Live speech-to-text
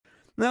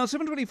Now,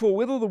 7:24,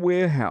 whether the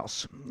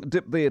warehouse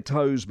dipped their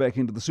toes back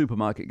into the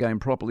supermarket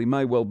game properly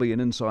may well be an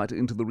insight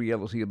into the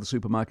reality of the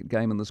supermarket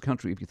game in this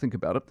country, if you think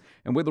about it,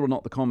 and whether or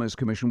not the Commerce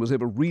Commission was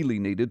ever really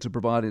needed to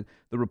provide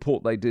the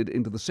report they did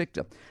into the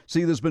sector.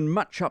 See, there's been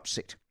much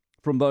upset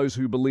from those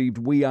who believed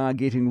we are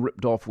getting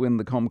ripped off when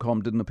the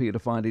Comcom didn't appear to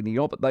find any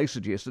of it. They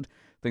suggested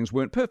things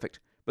weren't perfect.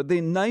 But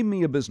then name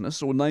me a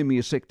business or name me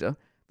a sector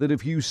that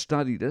if you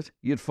studied it,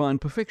 you'd find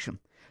perfection.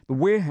 The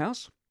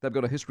warehouse, they've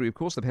got a history, of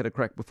course. They've had a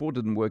crack before,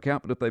 didn't work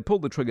out. But if they pull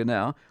the trigger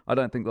now, I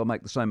don't think they'll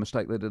make the same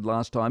mistake they did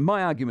last time.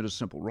 My argument is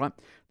simple, right?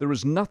 There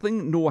is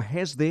nothing, nor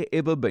has there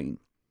ever been,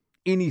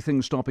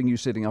 anything stopping you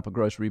setting up a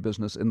grocery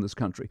business in this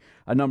country.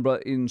 A number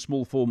in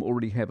small form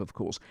already have, of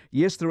course.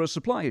 Yes, there are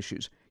supply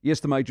issues. Yes,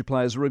 the major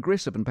players are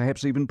aggressive and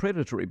perhaps even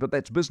predatory, but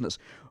that's business.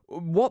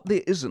 What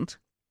there isn't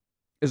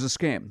is a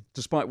scam,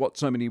 despite what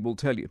so many will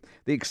tell you.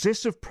 The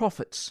excessive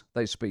profits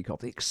they speak of,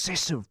 the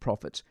excessive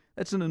profits,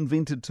 that's an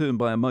invented term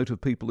by a mote of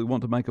people who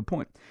want to make a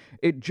point.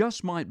 It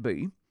just might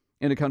be,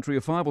 in a country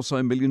of 5 or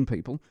so million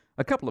people,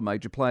 a couple of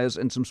major players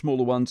and some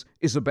smaller ones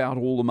is about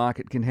all the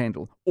market can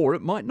handle. Or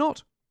it might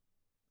not.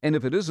 And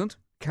if it isn't,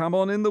 come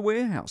on in the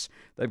warehouse.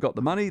 They've got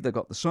the money, they've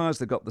got the size,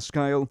 they've got the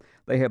scale.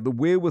 They have the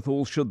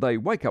wherewithal, should they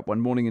wake up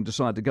one morning and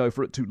decide to go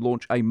for it, to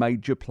launch a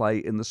major play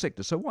in the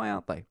sector. So why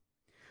aren't they?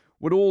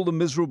 Would all the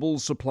miserable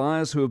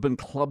suppliers who have been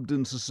clubbed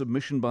into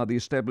submission by the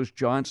established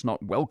giants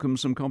not welcome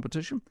some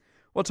competition?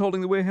 What's holding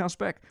the warehouse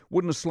back?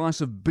 Wouldn't a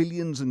slice of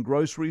billions in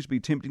groceries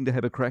be tempting to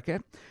have a crack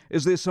at?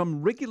 Is there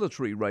some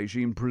regulatory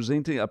regime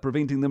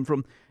preventing them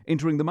from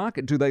entering the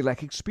market? Do they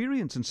lack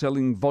experience in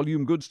selling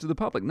volume goods to the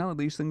public? None of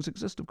these things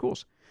exist, of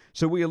course.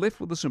 So we are left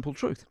with the simple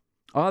truth.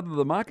 Either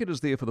the market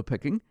is there for the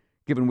picking,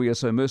 given we are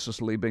so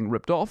mercilessly being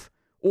ripped off,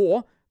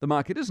 or the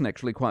market isn't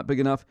actually quite big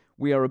enough.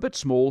 We are a bit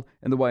small,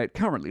 and the way it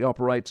currently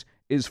operates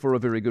is for a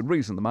very good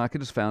reason. The market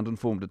has found and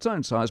formed its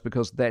own size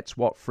because that's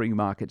what free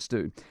markets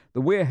do.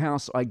 The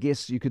warehouse, I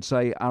guess you could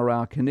say, are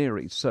our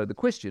canaries. So the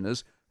question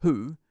is,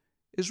 who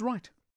is right?